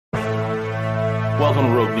Welcome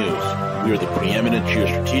to Rogue News. We are the preeminent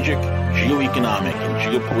geostrategic, geoeconomic, and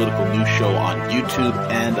geopolitical news show on YouTube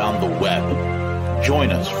and on the web.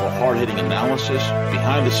 Join us for hard-hitting analysis,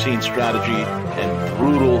 behind-the-scenes strategy, and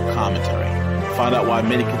brutal commentary. Find out why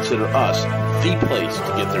many consider us the place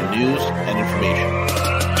to get their news and information.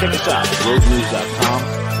 Check us out at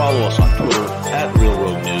roguenews.com. Follow us on Twitter at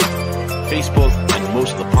RealRogueNews, Facebook, and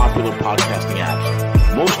most of the popular podcasting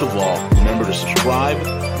apps. Most of all, remember to subscribe,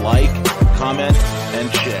 like, comment,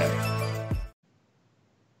 and share.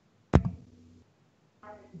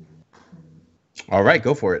 All right,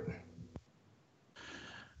 go for it.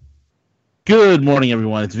 Good morning,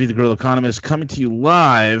 everyone. It's V the Guerrilla Economist coming to you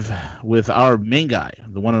live with our main guy,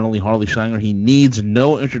 the one and only Harley Schlanger. He needs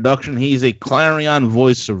no introduction. He's a clarion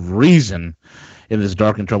voice of reason in this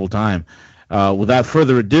dark and troubled time. Without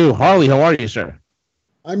further ado, Harley, how are you, sir?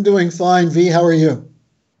 I'm doing fine, V. How are you?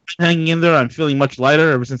 Hanging in there. I'm feeling much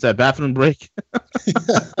lighter ever since that bathroom break.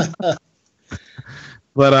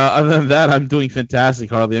 But other than that, I'm doing fantastic,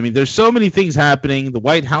 Harley. I mean, there's so many things happening. The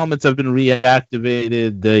white helmets have been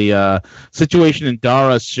reactivated. The situation in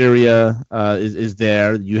Dara, Syria, is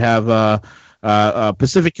there. You have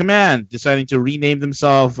Pacific Command deciding to rename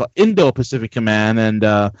themselves Indo-Pacific Command,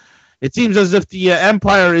 and it seems as if the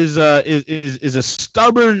Empire is a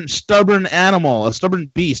stubborn animal, a stubborn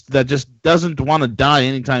beast that just doesn't want to die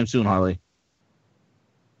anytime soon, Harley.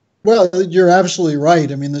 Well, you're absolutely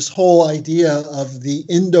right. I mean, this whole idea of the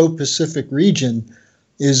Indo-Pacific region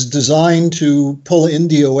is designed to pull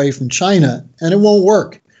India away from China, and it won't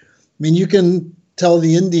work. I mean, you can tell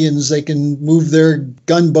the Indians they can move their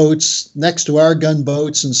gunboats next to our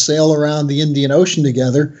gunboats and sail around the Indian Ocean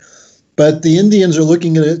together, but the Indians are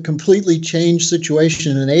looking at a completely changed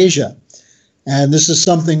situation in Asia, and this is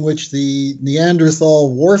something which the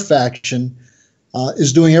Neanderthal war faction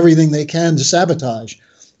is doing everything they can to sabotage.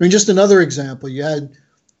 I mean, just another example, you had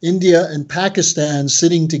India and Pakistan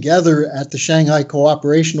sitting together at the Shanghai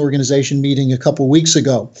Cooperation Organization meeting a couple weeks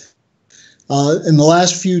ago. In the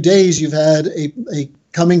last few days, you've had a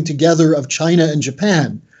coming together of China and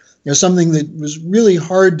Japan, something that was really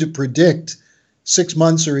hard to predict 6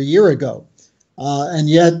 months or a year ago. And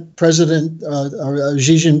yet President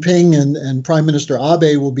Xi Jinping and Prime Minister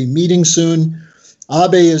Abe will be meeting soon.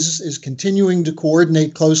 Abe is continuing to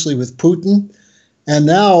coordinate closely with Putin. And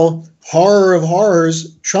now, horror of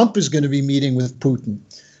horrors, Trump is going to be meeting with Putin.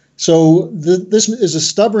 So this is a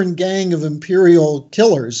stubborn gang of imperial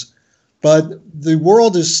killers, but the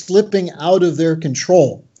world is slipping out of their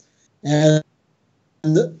control. And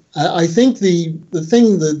I think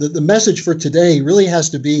the message for today really has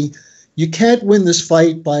to be, you can't win this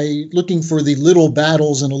fight by looking for the little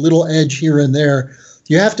battles and a little edge here and there.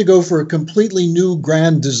 You have to go for a completely new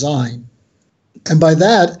grand design. And by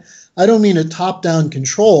that, I don't mean a top-down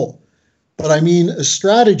control, but I mean a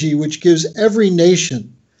strategy which gives every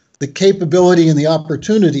nation the capability and the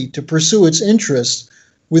opportunity to pursue its interests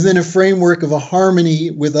within a framework of a harmony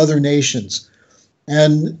with other nations.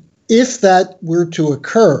 And if that were to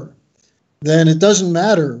occur, then it doesn't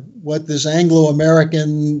matter what this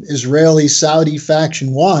Anglo-American, Israeli, Saudi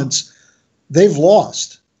faction wants. They've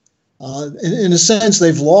lost. In a sense,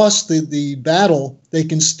 they've lost the battle. They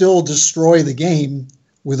can still destroy the game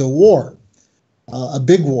with a war, a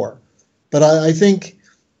big war. But I think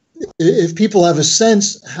if people have a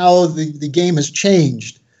sense how the game has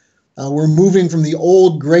changed, we're moving from the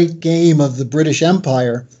old great game of the British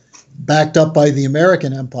Empire, backed up by the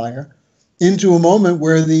American Empire, into a moment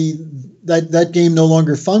where that game no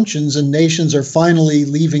longer functions and nations are finally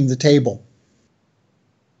leaving the table.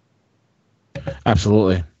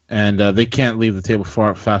 Absolutely. And they can't leave the table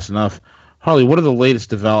fast enough. Harley, what are the latest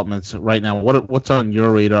developments right now? What's on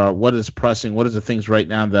your radar? What is pressing? What are the things right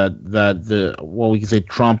now that we can say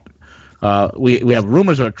Trump? We have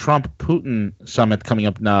rumors of a Trump-Putin summit coming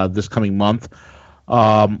up now this coming month.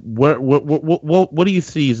 What do you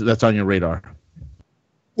see that's on your radar?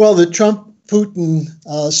 Well, the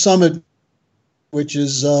Trump-Putin summit, which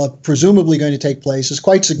is presumably going to take place, is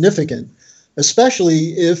quite significant,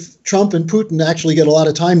 especially if Trump and Putin actually get a lot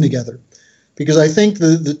of time together. Because I think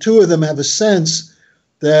the two of them have a sense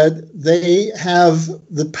that they have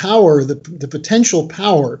the power, the potential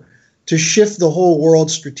power to shift the whole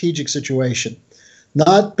world's strategic situation,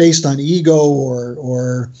 not based on ego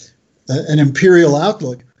or an imperial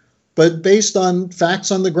outlook, but based on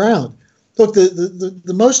facts on the ground. Look,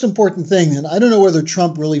 the most important thing, and I don't know whether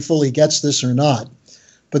Trump really fully gets this or not,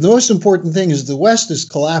 but the most important thing is the West is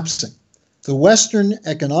collapsing. The Western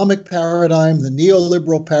economic paradigm, the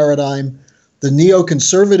neoliberal paradigm, the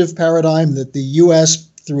neoconservative paradigm that the U.S.,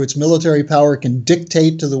 through its military power, can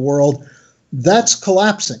dictate to the world, that's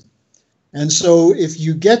collapsing. And so if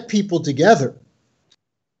you get people together,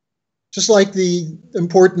 just like the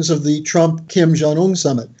importance of the Trump-Kim Jong-un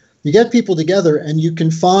summit, you get people together and you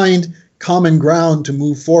can find common ground to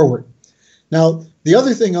move forward. Now, the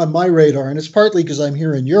other thing on my radar, and it's partly because I'm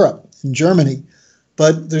here in Europe, in Germany,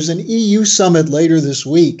 but there's an EU summit later this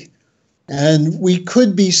week, and we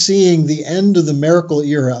could be seeing the end of the Merkel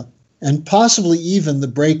era and possibly even the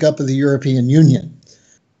breakup of the European Union.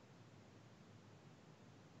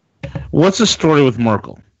 What's the story with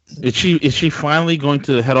Merkel? Is she finally going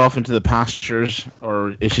to head off into the pastures,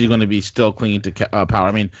 or is she going to be still clinging to power?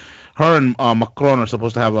 I mean, her and Macron are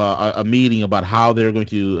supposed to have a meeting about how they're going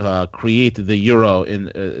to create the euro in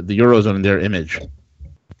the eurozone in their image.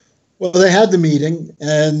 Well, they had the meeting,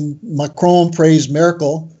 and Macron praised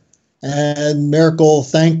Merkel, and Merkel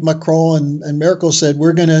thanked Macron, and Merkel said,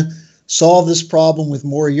 we're going to solve this problem with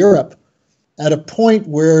more Europe, at a point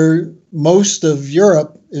where most of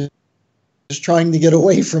Europe is trying to get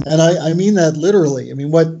away from. And I mean that literally. I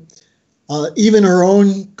mean, even her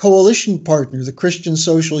own coalition partner, the Christian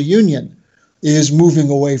Social Union, is moving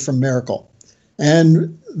away from Merkel.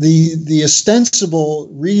 And the ostensible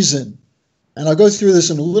reason, and I'll go through this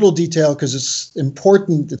in a little detail because it's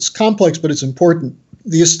important, it's complex, but it's important.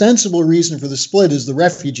 The ostensible reason for the split is the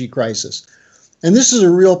refugee crisis. And this is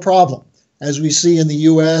a real problem, as we see in the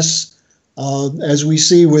U.S., as we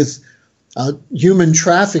see with human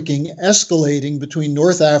trafficking escalating between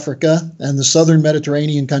North Africa and the southern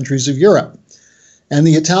Mediterranean countries of Europe. And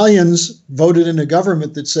the Italians voted in a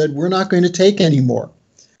government that said, we're not going to take any more.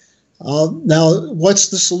 Now, what's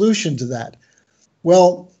the solution to that?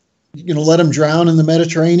 Well, you're going to let them drown in the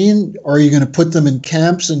Mediterranean? Or are you going to put them in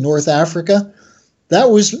camps in North Africa? That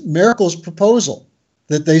was Merkel's proposal,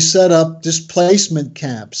 that they set up displacement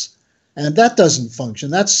camps. And that doesn't function.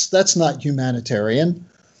 That's not humanitarian.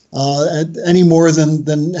 Any more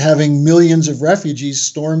than having millions of refugees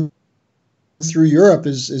storm through Europe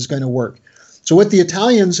is going to work. So what the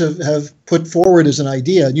Italians have put forward as an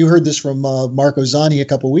idea, and you heard this from Marco Zanni a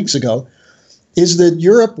couple of weeks ago, is that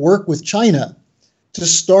Europe work with China to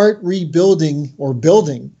start rebuilding or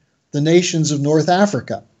building the nations of North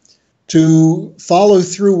Africa, to follow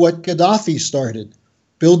through what Gaddafi started,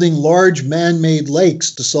 building large man-made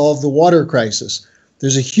lakes to solve the water crisis.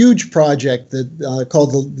 There's a huge project that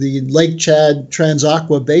called the Lake Chad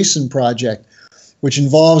Transaqua Basin Project, which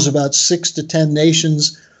involves about 6 to 10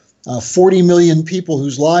 nations, 40 million people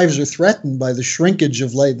whose lives are threatened by the shrinkage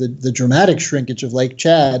of the dramatic shrinkage of Lake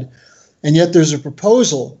Chad. And yet there's a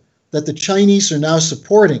proposal that the Chinese are now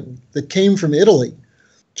supporting that came from Italy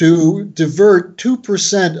to divert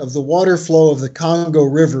 2% of the water flow of the Congo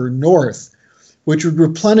River north, which would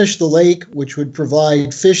replenish the lake, which would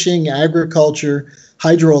provide fishing, agriculture,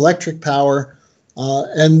 hydroelectric power,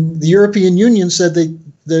 and the European Union said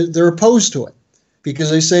they're opposed to it because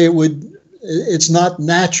they say it's not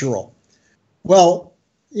natural. Well,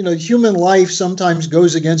 you know, human life sometimes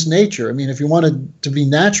goes against nature. I mean, if you wanted to be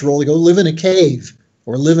natural, you go live in a cave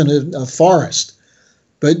or live in a forest.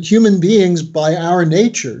 But human beings, by our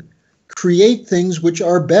nature, create things which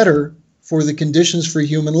are better for the conditions for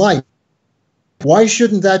human life. Why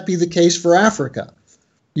shouldn't that be the case for Africa?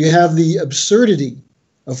 You have the absurdity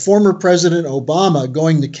of former President Obama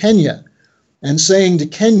going to Kenya and saying to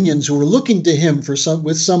Kenyans who were looking to him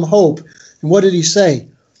with some hope, and what did he say?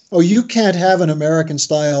 Oh, you can't have an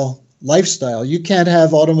American-style lifestyle. You can't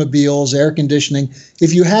have automobiles, air conditioning.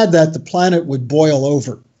 If you had that, the planet would boil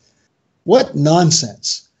over. What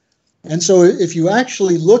nonsense. And so if you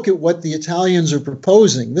actually look at what the Italians are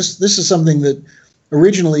proposing, this is something that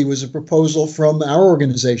originally was a proposal from our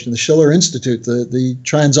organization, the Schiller Institute, the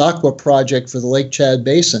Transaqua project for the Lake Chad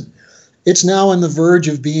Basin. It's now on the verge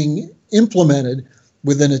of being implemented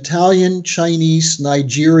with an Italian, Chinese,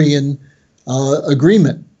 Nigerian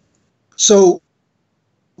agreement. So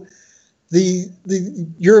the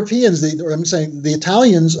Europeans, the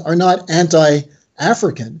Italians are not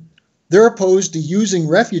anti-African. They're opposed to using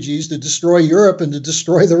refugees to destroy Europe and to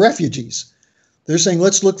destroy the refugees. They're saying,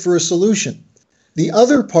 let's look for a solution. The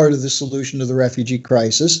other part of the solution to the refugee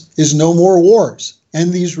crisis is no more wars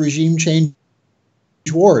and these regime change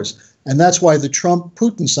wars. And that's why the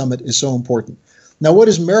Trump-Putin summit is so important. Now, what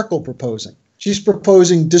is Merkel proposing? She's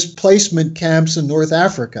proposing displacement camps in North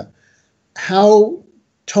Africa. How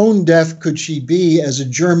tone-deaf could she be as a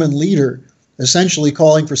German leader, essentially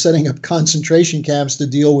calling for setting up concentration camps to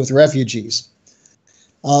deal with refugees?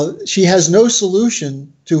 She has no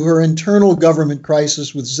solution to her internal government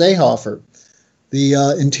crisis with Seehofer, the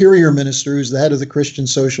interior minister who's the head of the Christian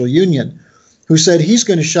Social Union, who said he's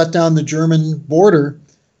going to shut down the German border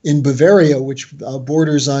in Bavaria, which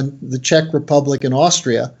borders on the Czech Republic and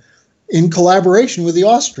Austria, in collaboration with the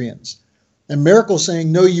Austrians. And Merkel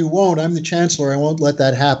saying, no, you won't. I'm the chancellor. I won't let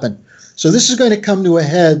that happen. So this is going to come to a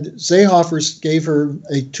head. Seehofer gave her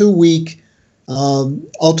a 2-week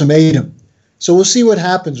ultimatum. So we'll see what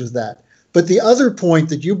happens with that. But the other point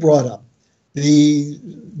that you brought up, the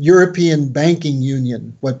European Banking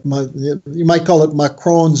Union, you might call it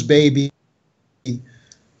Macron's baby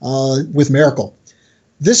with Merkel.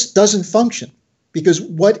 This doesn't function because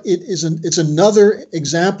what it is, it's another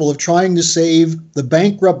example of trying to save the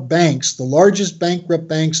bankrupt banks, the largest bankrupt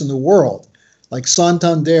banks in the world, like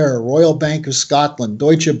Santander, Royal Bank of Scotland,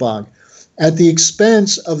 Deutsche Bank, at the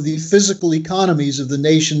expense of the physical economies of the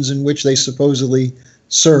nations in which they supposedly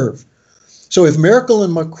serve. So if Merkel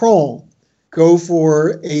and Macron go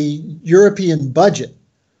for a European budget,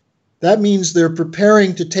 that means they're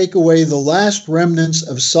preparing to take away the last remnants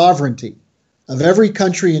of sovereignty of every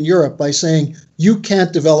country in Europe by saying, you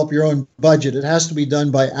can't develop your own budget. It has to be done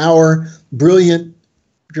by our brilliant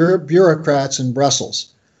bureaucrats in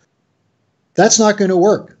Brussels. That's not going to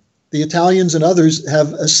work. The Italians and others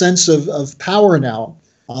have a sense of power now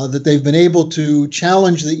that they've been able to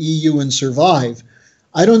challenge the EU and survive.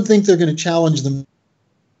 I don't think they're going to challenge them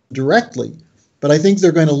directly, but I think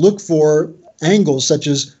they're going to look for angles such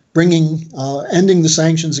as ending the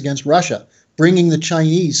sanctions against Russia, bringing the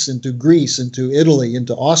Chinese into Greece, into Italy,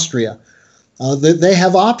 into Austria. They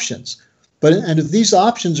have options. And if these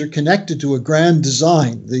options are connected to a grand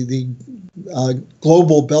design, the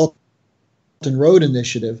Global Belt and Road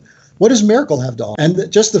Initiative, what does Merkel have to offer?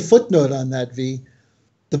 And just the footnote on that, V,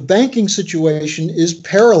 the banking situation is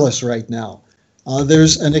perilous right now.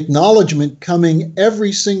 There's an acknowledgement coming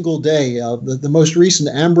every single day. The most recent,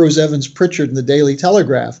 Ambrose Evans Pritchard in the Daily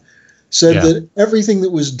Telegraph said that everything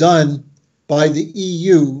that was done by the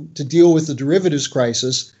EU to deal with the derivatives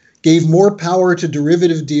crisis gave more power to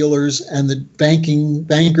derivative dealers and the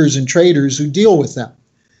bankers and traders who deal with them.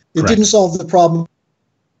 It didn't solve the problem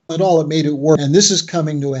at all. It made it worse. And this is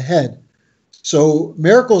coming to a head. So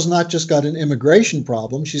Merkel's not just got an immigration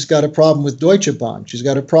problem. She's got a problem with Deutsche Bank. She's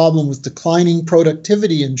got a problem with declining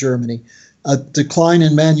productivity in Germany, a decline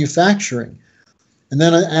in manufacturing. And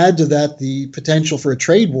then I add to that the potential for a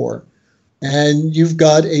trade war. And you've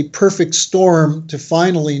got a perfect storm to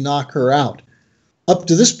finally knock her out. Up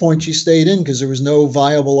to this point, she stayed in because there was no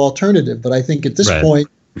viable alternative. But I think at this point,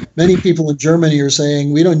 many people in Germany are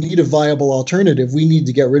saying, we don't need a viable alternative. We need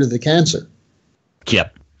to get rid of the cancer.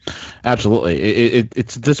 Yep. Absolutely.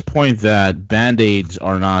 It's at this point that Band-Aids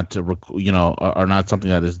are not, are not something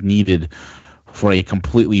that is needed for a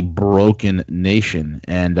completely broken nation,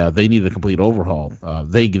 and they need a complete overhaul.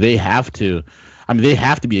 They have to. I mean, they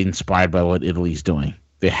have to be inspired by what Italy's doing.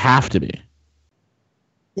 They have to be.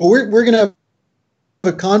 Well, we're going to have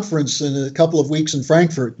a conference in a couple of weeks in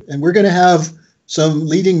Frankfurt, and we're going to have some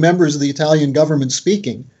leading members of the Italian government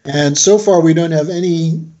speaking. And so far, we don't have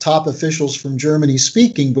any top officials from Germany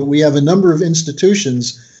speaking, but we have a number of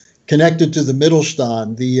institutions connected to the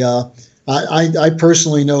Mittelstand. I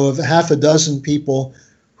personally know of half a dozen people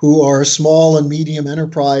who are small and medium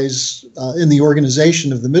enterprise in the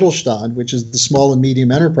organization of the Mittelstand, which is the small and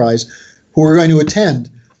medium enterprise, who are going to attend,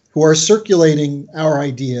 who are circulating our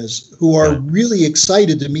ideas, who are really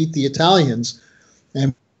excited to meet the Italians.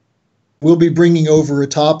 And we'll be bringing over a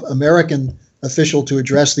top American official to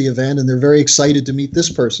address the event, and they're very excited to meet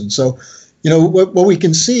this person. So, what we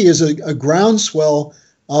can see is a groundswell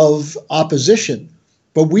of opposition,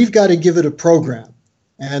 but we've got to give it a program.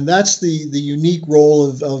 And that's the unique role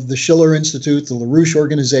of the Schiller Institute, the LaRouche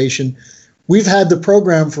organization. We've had the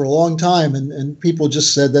program for a long time, and people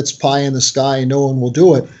just said that's pie in the sky and no one will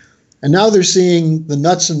do it. And now they're seeing the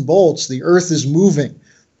nuts and bolts. The earth is moving.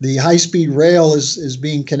 The high-speed rail is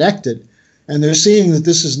being connected. And they're seeing that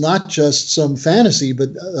this is not just some fantasy, but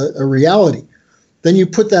a reality. Then you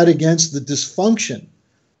put that against the dysfunction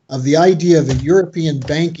of the idea of a European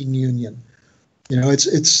banking union.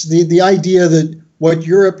 It's the idea that what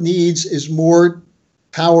Europe needs is more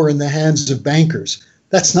power in the hands of bankers.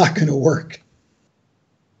 That's not going to work.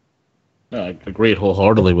 I agree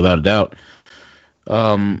wholeheartedly, without a doubt.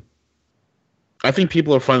 I think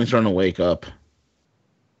people are finally starting to wake up.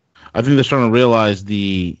 I think they're starting to realize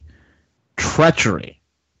the treachery,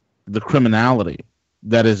 the criminality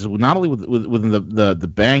that is not only within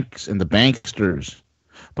the banks and the banksters,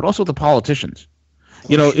 but also the politicians.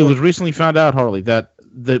 It was recently found out, Harley, that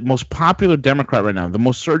the most popular Democrat right now, the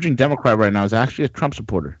most surging Democrat right now, is actually a Trump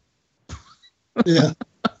supporter. Yeah.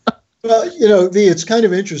 Well, V, it's kind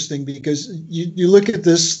of interesting because you look at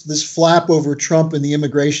this flap over Trump and the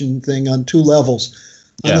immigration thing on two levels.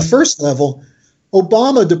 On the first level,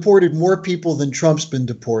 Obama deported more people than Trump's been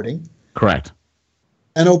deporting. Correct.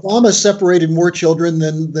 And Obama separated more children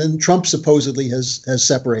than Trump supposedly has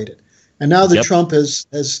separated. And now that Trump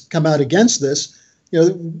has come out against this,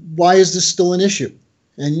 why is this still an issue?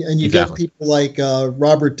 And you get people like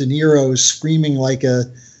Robert De Niro screaming like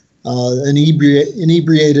an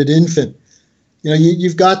inebriated infant.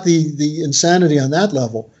 You've got the insanity on that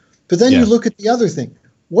level. But then you look at the other thing.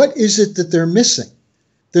 What is it that they're missing?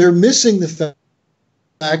 They're missing the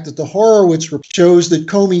fact that the Horowitz report shows that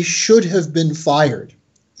Comey should have been fired.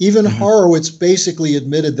 Even Horowitz basically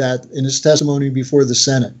admitted that in his testimony before the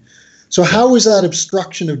Senate. So how is that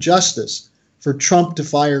obstruction of justice for Trump to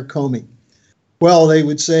fire Comey? Well, they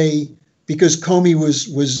would say because Comey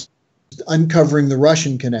was uncovering the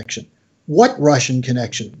Russian connection. What Russian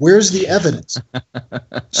connection? Where's the evidence?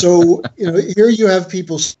 So, here you have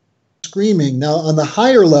people screaming. Now, on the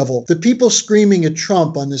higher level, the people screaming at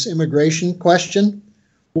Trump on this immigration question,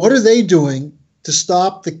 what are they doing to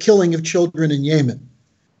stop the killing of children in Yemen?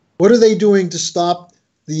 What are they doing to stop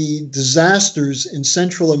the disasters in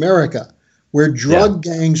Central America, where drug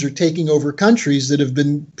gangs are taking over countries that have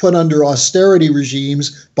been put under austerity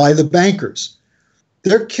regimes by the bankers?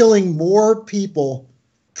 They're killing more people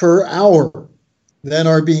per hour than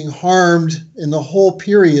are being harmed in the whole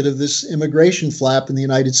period of this immigration flap in the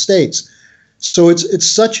United States. So it's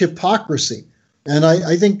such hypocrisy. And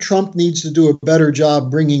I think Trump needs to do a better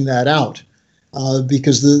job bringing that out,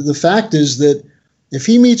 because the fact is that if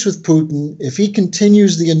he meets with Putin, if he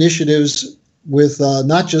continues the initiatives with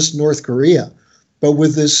not just North Korea, but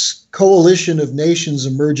with this coalition of nations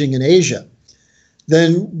emerging in Asia,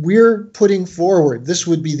 then we're putting forward, this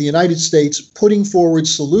would be the United States putting forward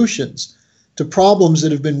solutions to problems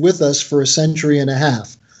that have been with us for a century and a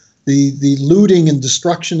half. The looting and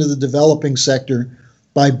destruction of the developing sector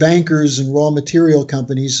by bankers and raw material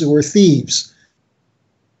companies who are thieves.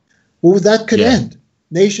 Well, that could end.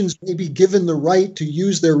 Nations may be given the right to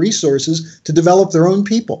use their resources to develop their own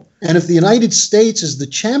people. And if the United States is the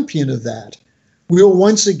champion of that, we'll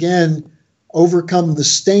once again overcome the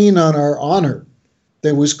stain on our honor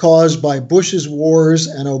that was caused by Bush's wars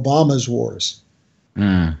and Obama's wars.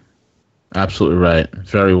 Absolutely right.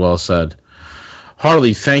 Very well said.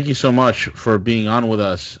 Harley, thank you so much for being on with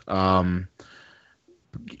us.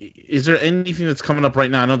 Is there anything that's coming up right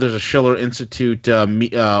now? I know there's a Schiller Institute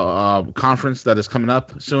conference that is coming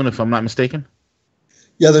up soon, if I'm not mistaken.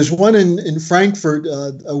 Yeah, there's one in Frankfurt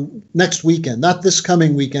next weekend, not this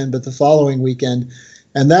coming weekend, but the following weekend.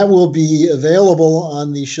 And that will be available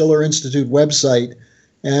on the Schiller Institute website.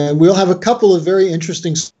 And we'll have a couple of very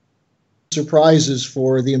interesting surprises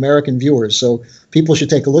for the American viewers. So people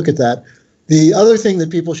should take a look at that. The other thing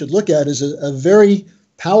that people should look at is a very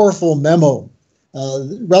powerful memo,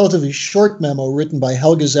 relatively short memo written by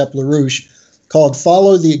Helga Zepp-LaRouche called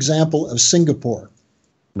Follow the Example of Singapore.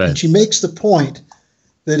 Right. And she makes the point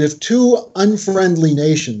that if two unfriendly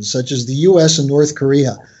nations, such as the U.S. and North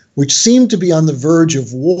Korea, which seemed to be on the verge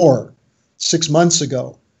of war 6 months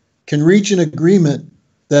ago, can reach an agreement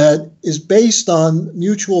that is based on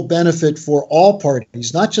mutual benefit for all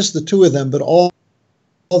parties, not just the two of them, but all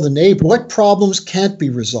the neighbors, what problems can't be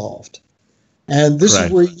resolved? And this is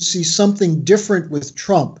where you see something different with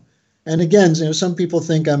Trump. And again, some people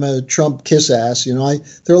think I'm a Trump kiss ass. There are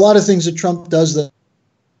a lot of things that Trump does that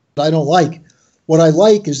I don't like. What I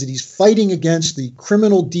like is that he's fighting against the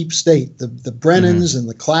criminal deep state, the Brennans and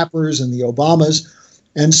the Clappers and the Obamas.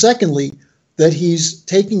 And secondly, that he's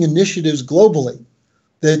taking initiatives globally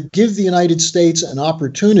that give the United States an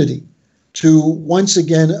opportunity to once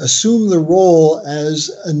again assume the role as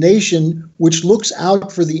a nation which looks out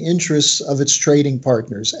for the interests of its trading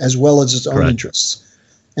partners as well as its own interests.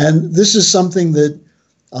 And this is something that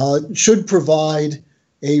should provide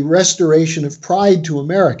a restoration of pride to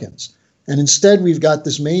Americans. And instead, we've got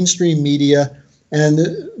this mainstream media, and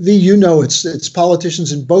it's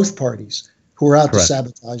politicians in both parties who are out to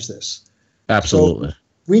sabotage this. Absolutely. So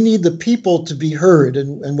we need the people to be heard.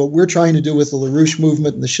 And what we're trying to do with the LaRouche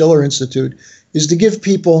movement and the Schiller Institute is to give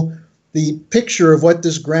people the picture of what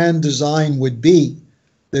this grand design would be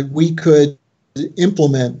that we could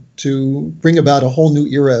implement to bring about a whole new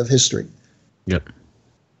era of history. Yep.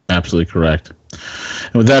 Absolutely correct.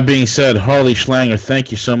 And with that being said, Harley Schlanger,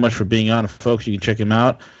 thank you so much for being on. Folks, you can check him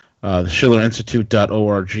out, the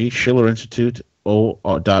schillerinstitute.org,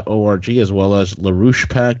 schillerinstitute.org, as well as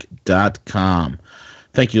larouchepack.com.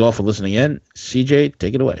 Thank you all for listening in. CJ,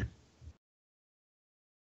 take it away.